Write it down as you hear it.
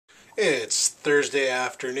It's Thursday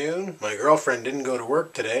afternoon. My girlfriend didn't go to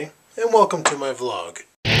work today, and welcome to my vlog.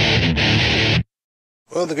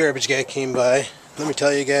 Well, the garbage guy came by. Let me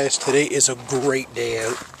tell you guys, today is a great day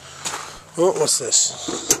out. Oh, what's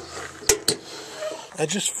this? I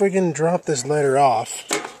just friggin' dropped this letter off.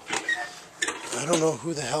 I don't know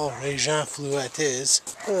who the hell Régent Fluette is.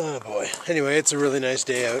 Oh boy. Anyway, it's a really nice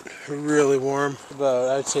day out. Really warm. About,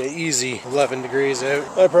 I'd say, easy 11 degrees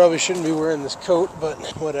out. I probably shouldn't be wearing this coat, but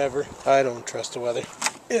whatever. I don't trust the weather.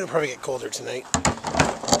 It'll probably get colder tonight.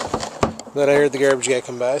 But I heard the garbage guy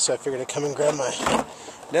come by, so I figured I'd come and grab my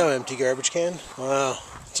now empty garbage can. Wow.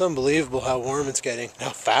 It's unbelievable how warm it's getting. How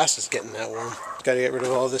fast it's getting that warm. Gotta get rid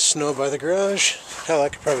of all this snow by the garage. Hell, I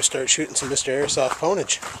could probably start shooting some Mr. Airsoft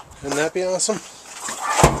ponage. Wouldn't that be awesome?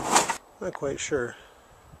 Not quite sure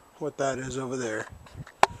what that is over there.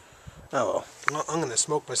 Oh well, I'm gonna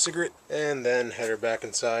smoke my cigarette and then head her back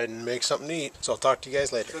inside and make something to eat. So I'll talk to you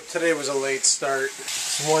guys later. So today was a late start.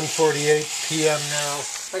 It's 1:48 p.m. now.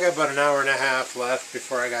 I got about an hour and a half left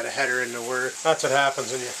before I gotta head her into work. That's what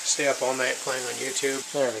happens when you stay up all night playing on YouTube.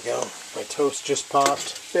 There we go. My toast just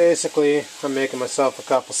popped. Basically, I'm making myself a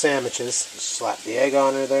couple sandwiches. Slap the egg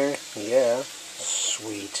on her there. Yeah.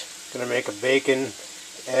 Sweet. Gonna make a bacon,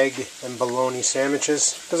 egg, and bologna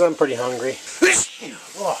sandwiches because I'm pretty hungry.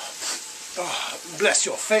 Oh, bless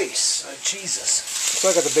your face. Jesus. So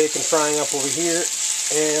I got the bacon frying up over here,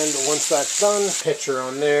 and once that's done, pitch her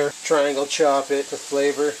on there, triangle chop it for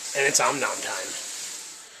flavor, and it's om nom time.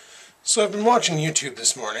 So I've been watching YouTube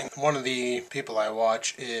this morning. One of the people I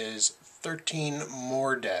watch is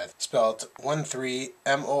 13Mordeth, spelled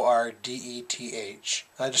 13Mordeth.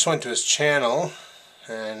 I just went to his channel.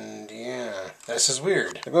 And yeah, this is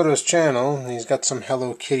weird. I go to his channel, and he's got some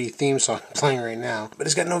Hello Kitty theme song playing right now. But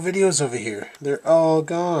he's got no videos over here. They're all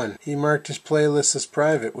gone. He marked his playlist as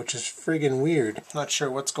private, which is friggin' weird. Not sure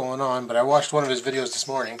what's going on, but I watched one of his videos this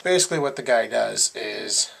morning. Basically what the guy does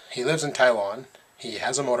is, he lives in Taiwan. He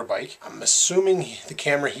has a motorbike. I'm assuming the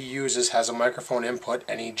camera he uses has a microphone input,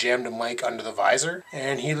 and he jammed a mic under the visor.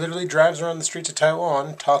 And he literally drives around the streets of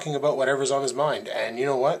Taiwan talking about whatever's on his mind. And you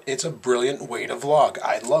know what? It's a brilliant way to vlog.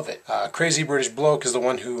 I love it. Crazy British Bloke is the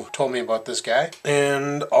one who told me about this guy.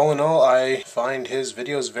 And all in all, I find his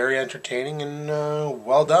videos very entertaining and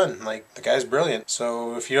well done. Like, the guy's brilliant.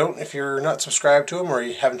 So if you're not subscribed to him or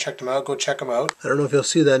you haven't checked him out, go check him out. I don't know if you'll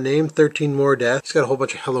see that name, 13Mordeth. He's got a whole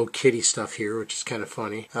bunch of Hello Kitty stuff here, which is kind of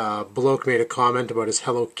funny. Bloke made a comment about his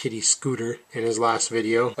Hello Kitty scooter in his last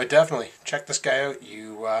video. But definitely, check this guy out.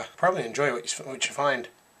 You probably enjoy what you find.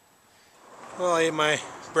 Well, I ate my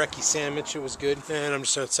brekkie sandwich. It was good. And I'm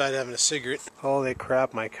just outside having a cigarette. Holy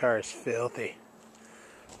crap, my car is filthy.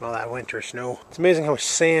 All that winter snow. It's amazing how much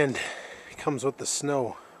sand comes with the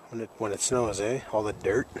snow. When it snows, eh? All the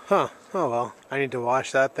dirt. Huh. Oh well. I need to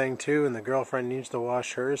wash that thing too, and the girlfriend needs to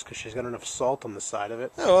wash hers because she's got enough salt on the side of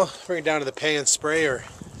it. Oh well, bring it down to the pay and spray or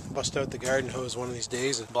bust out the garden hose one of these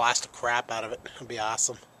days and blast the crap out of it. It'll be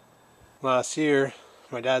awesome. Last year,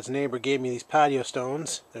 my dad's neighbor gave me these patio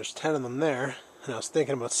stones. There's 10 of them there. And I was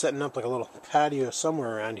thinking about setting up like a little patio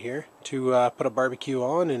somewhere around here to put a barbecue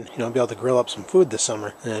on and, you know, be able to grill up some food this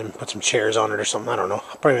summer and put some chairs on it or something. I don't know.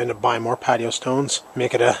 I'll probably end up buying more patio stones.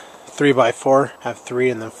 Make it a 3x4. Have 3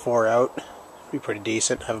 and then 4 out. Be pretty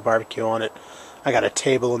decent. Have a barbecue on it. I got a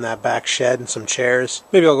table in that back shed and some chairs.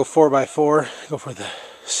 Maybe I'll go 4x4. Go for the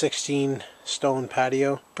 16 stone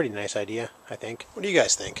patio. Pretty nice idea, I think. What do you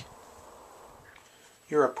guys think?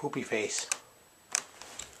 You're a poopy face.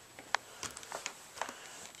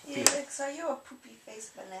 Felix, are you a poopy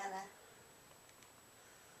face banana?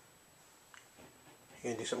 You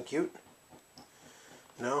gonna do something cute?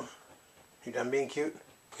 No? You done being cute?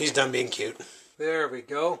 He's done being cute. There we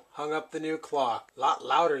go. Hung up the new clock. A lot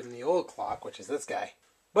louder than the old clock, which is this guy.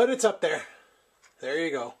 But it's up there. There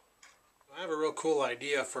you go. I have a real cool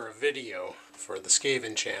idea for a video for the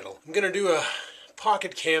Skaven channel. I'm gonna do a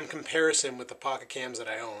Pocket Cam comparison with the Pocket Cams that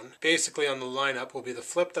I own. Basically on the lineup will be the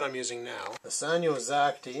flip that I'm using now, the Sanyo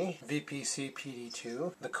Zakti VPC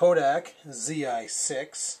PD2, the Kodak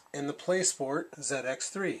ZI6, and the PlaySport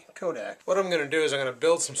ZX3 Kodak. What I'm going to do is I'm going to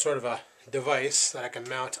build some sort of a device that I can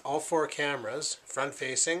mount all 4 cameras front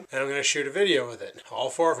facing, and I'm going to shoot a video with it.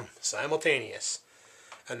 All 4 of them simultaneous.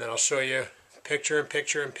 And then I'll show you picture in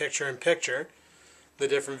picture in picture in picture the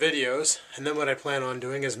different videos, and then what I plan on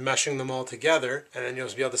doing is meshing them all together, and then you'll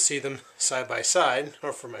be able to see them side by side,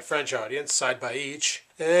 or for my French audience, side by each,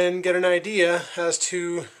 and get an idea as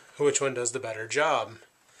to which one does the better job.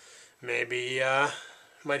 Maybe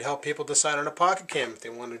might help people decide on a Pocket Cam if they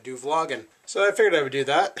want to do vlogging. So I figured I would do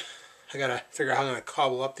that. I gotta figure out how I'm gonna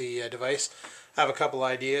cobble up the device. I have a couple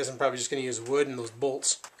ideas. I'm probably just going to use wood and those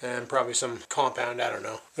bolts and probably some compound, I don't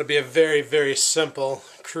know. It'll be a very, very simple,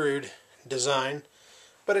 crude design,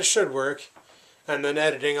 but it should work. And then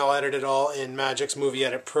editing, I'll edit it all in Magix Movie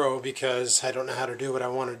Edit Pro because I don't know how to do what I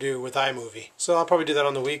want to do with iMovie. So I'll probably do that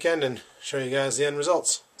on the weekend and show you guys the end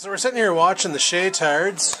results. So we're sitting here watching the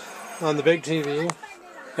Shaytards on the big TV.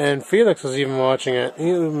 And Felix was even watching it.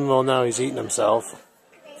 Well, now he's eating himself.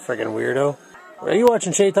 Friggin' weirdo. Are you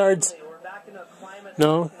watching Shaytards?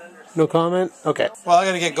 No? No comment? Okay. Well, I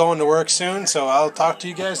gotta get going to work soon, so I'll talk to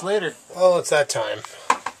you guys later. Well, it's that time.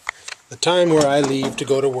 The time where I leave to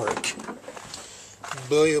go to work.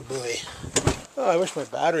 Boy, oh boy. Oh, I wish my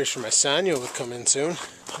batteries for my Sanyo would come in soon.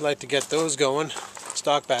 I'd like to get those going.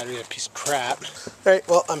 Stock battery, a piece of crap. Alright,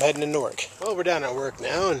 well, I'm heading into work. Well, we're down at work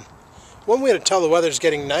now, and one way to tell the weather's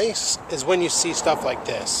getting nice is when you see stuff like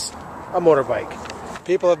this. A motorbike.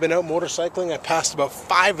 People have been out motorcycling. I passed about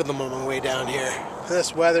 5 of them on my way down here.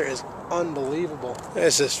 This weather is unbelievable.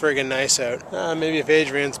 This is friggin' nice out. Maybe if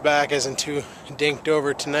Adrian's back isn't too dinked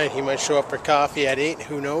over tonight, he might show up for coffee at 8,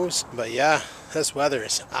 who knows? But yeah, this weather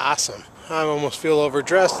is awesome. I almost feel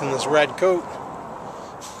overdressed in this red coat.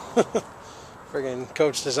 Friggin'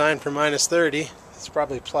 coat's designed for -30. It's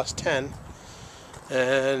probably +10.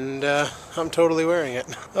 And I'm totally wearing it.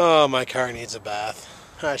 Oh, my car needs a bath.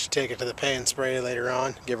 I should take it to the pay and spray later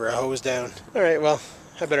on. Give her a hose down. Alright, well,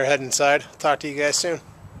 I better head inside. I'll talk to you guys soon.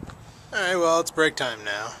 Alright, well, it's break time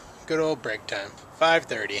now. Good old break time.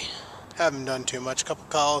 5:30. Haven't done too much. Couple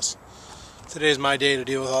calls. Today's my day to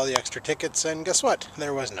deal with all the extra tickets, and guess what?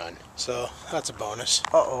 There was none. So, that's a bonus.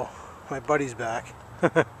 Uh-oh. My buddy's back.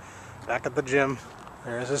 Back at the gym.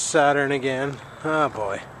 There's his Saturn again. Oh,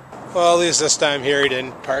 boy. Well, at least this time here he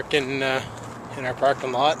didn't park in our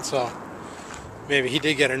parking lot, so maybe he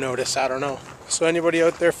did get a notice. I don't know. So anybody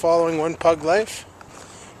out there following One Pug Life?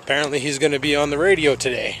 Apparently he's going to be on the radio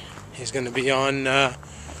today. He's going to be on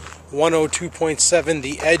 102.7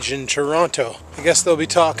 The Edge in Toronto. I guess they'll be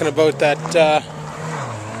talking about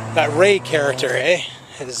that Ray character, eh?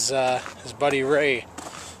 His buddy Ray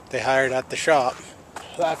they hired at the shop.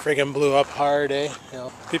 That friggin' blew up hard, eh? You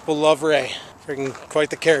know, people love Ray. Friggin' quite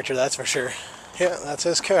the character, that's for sure. Yeah, that's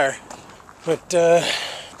his car. But,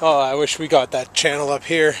 oh, I wish we got that channel up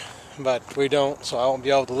here, but we don't, so I won't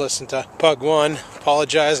be able to listen to Pug One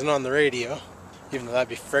apologizing on the radio, even though that'd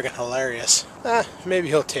be friggin' hilarious. Maybe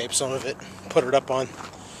he'll tape some of it, put it up on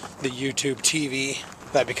the YouTube TV.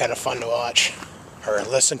 That'd be kind of fun to watch, or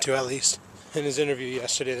listen to at least. In his interview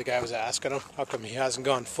yesterday, the guy was asking him, how come he hasn't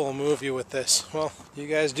gone full movie with this? Well, you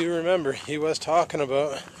guys do remember, he was talking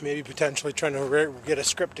about maybe potentially trying to get a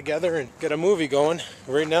script together and get a movie going.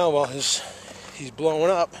 Right now, while he's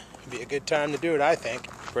blowing up, it'd be a good time to do it, I think.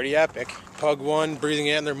 Pretty epic. Pug One, breathing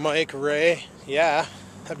antler Mike, Ray. Yeah,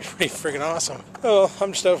 that'd be pretty friggin' awesome. Oh, well,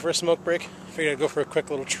 I'm just out for a smoke break. Figured I'd go for a quick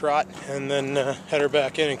little trot and then head her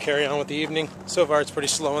back in and carry on with the evening. So far, it's pretty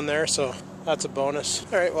slow in there, so that's a bonus.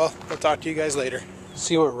 Alright, well, I'll talk to you guys later.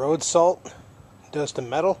 See what road salt does to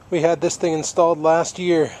metal? We had this thing installed last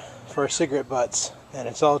year for our cigarette butts, and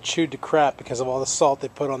it's all chewed to crap because of all the salt they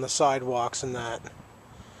put on the sidewalks and that.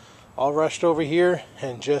 All rushed over here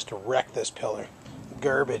and just wrecked this pillar.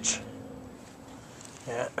 Garbage.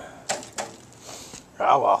 Yeah.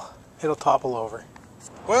 Oh well, it'll topple over.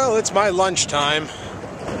 Well, it's my lunchtime.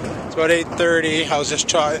 It's about 8:30. I was just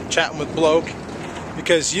chatting with Bloke.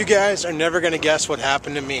 Because you guys are never going to guess what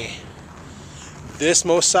happened to me. This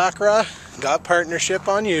Mo Sakura got partnership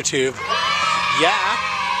on YouTube. Yeah!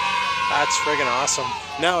 That's friggin' awesome.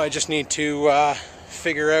 Now I just need to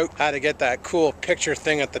figure out how to get that cool picture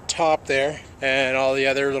thing at the top there. And all the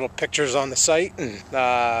other little pictures on the site. And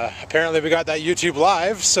apparently we got that YouTube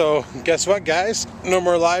Live. So guess what, guys? No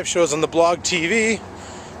more live shows on the blog TV.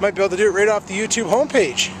 Might be able to do it right off the YouTube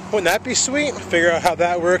homepage. Wouldn't that be sweet? Figure out how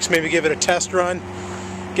that works, maybe give it a test run.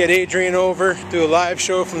 Get Adrian over, do a live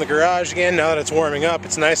show from the garage again now that it's warming up.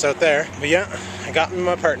 It's nice out there. But yeah, I got me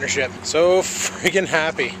my partnership. So freaking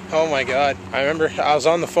happy. Oh my god. I remember I was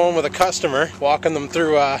on the phone with a customer, walking them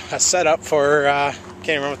through a setup for, can't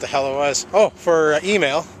remember what the hell it was. Oh, for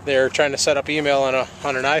email. They were trying to set up email on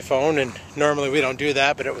an iPhone, and normally we don't do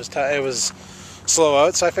that, but it was slow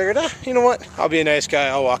out, so I figured, you know what, I'll be a nice guy,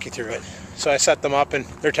 I'll walk you through it. So I set them up and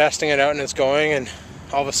they're testing it out and it's going, and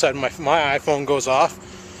all of a sudden my iPhone goes off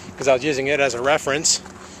because I was using it as a reference,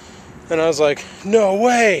 and I was like, no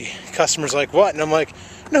way. Customer's like, what? And I'm like,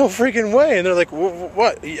 no freaking way. And they're like,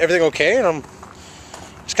 what, everything okay? And I'm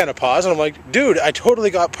just kind of paused and I'm like, dude, I totally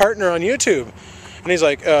got partner on YouTube. And he's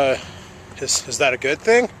like, is that a good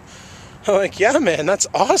thing? I'm like, yeah man, that's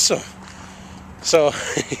awesome. So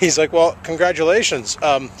he's like, well, congratulations.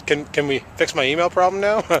 Can we fix my email problem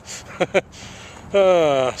now?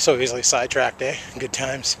 So easily sidetracked, eh? Good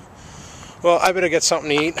times. Well, I better get something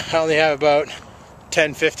to eat. I only have about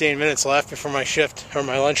 10-15 minutes left before my shift, or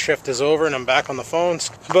my lunch shift is over, and I'm back on the phones.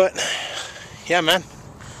 But yeah, man,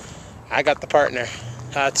 I got the partner.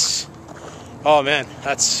 That's, oh man,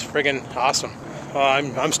 that's friggin' awesome.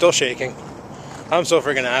 I'm still shaking. I'm so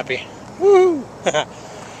friggin' happy. Woo!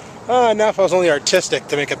 Now if I was only artistic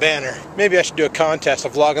to make a banner, maybe I should do a contest, a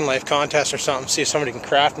vlog and life contest or something, see if somebody can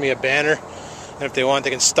craft me a banner. And if they want, they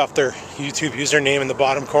can stuff their YouTube username in the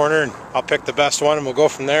bottom corner, and I'll pick the best one and we'll go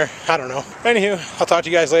from there. I don't know. Anywho, I'll talk to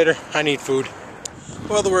you guys later. I need food.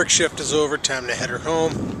 Well, the work shift is over. Time to head her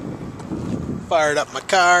home. Fired up my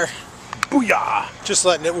car. Booyah! Just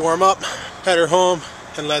letting it warm up. Head her home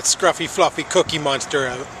and let Scruffy Fluffy Cookie Monster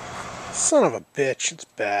out. Son of a bitch, it's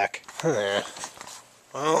back.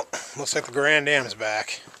 Well, looks like the Grand Am's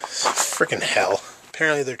back. Frickin' hell.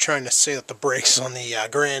 Apparently they're trying to say that the brakes on the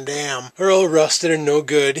Grand Am are all rusted and no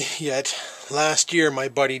good, yet last year my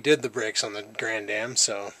buddy did the brakes on the Grand Am,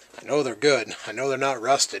 so I know they're good. I know they're not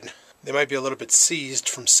rusted. They might be a little bit seized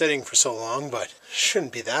from sitting for so long, but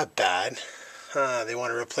shouldn't be that bad. They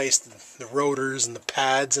want to replace the rotors and the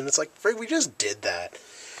pads, and it's like, frig, we just did that.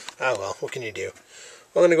 Oh well, what can you do?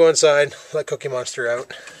 I'm going to go inside, let Cookie Monster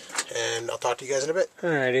out, and I'll talk to you guys in a bit.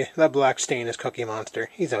 Alrighty, that black stain is Cookie Monster.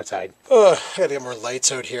 He's outside. I gotta get more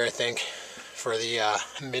lights out here, I think, for the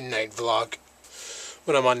midnight vlog.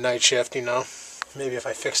 When I'm on night shift, you know. Maybe if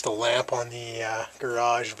I fix the lamp on the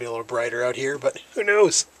garage, it'll be a little brighter out here, but who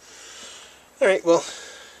knows? Alright, well,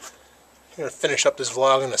 I'm going to finish up this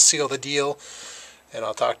vlog. I'm going to seal the deal, and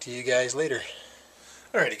I'll talk to you guys later.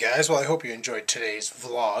 Alrighty guys, well I hope you enjoyed today's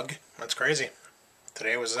vlog. That's crazy.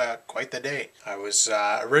 Today was quite the day. I was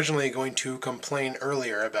originally going to complain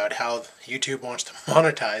earlier about how YouTube wants to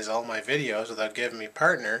monetize all my videos without giving me a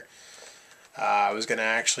partner. I was going to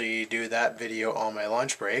actually do that video on my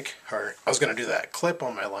lunch break, or I was going to do that clip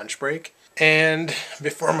on my lunch break, and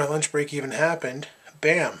before my lunch break even happened,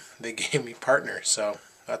 bam, they gave me partner. So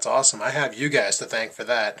that's awesome. I have you guys to thank for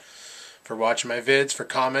that, for watching my vids, for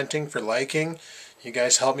commenting, for liking. You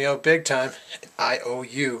guys helped me out big time. I owe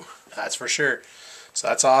you, that's for sure. So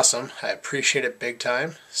that's awesome. I appreciate it big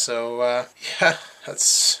time. So yeah,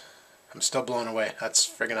 I'm still blown away. That's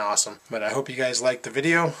friggin' awesome. But I hope you guys liked the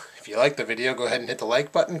video. If you liked the video, go ahead and hit the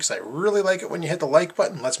like button, because I really like it when you hit the like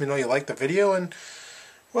button. It lets me know you like the video, and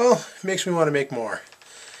well, it makes me want to make more.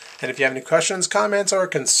 And if you have any questions, comments, or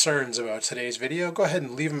concerns about today's video, go ahead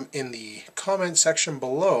and leave them in the comment section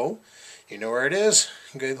below. You know where it is.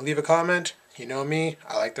 Go ahead and leave a comment. You know me.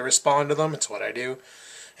 I like to respond to them. It's what I do.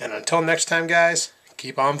 And until next time, guys,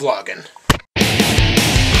 keep on vlogging.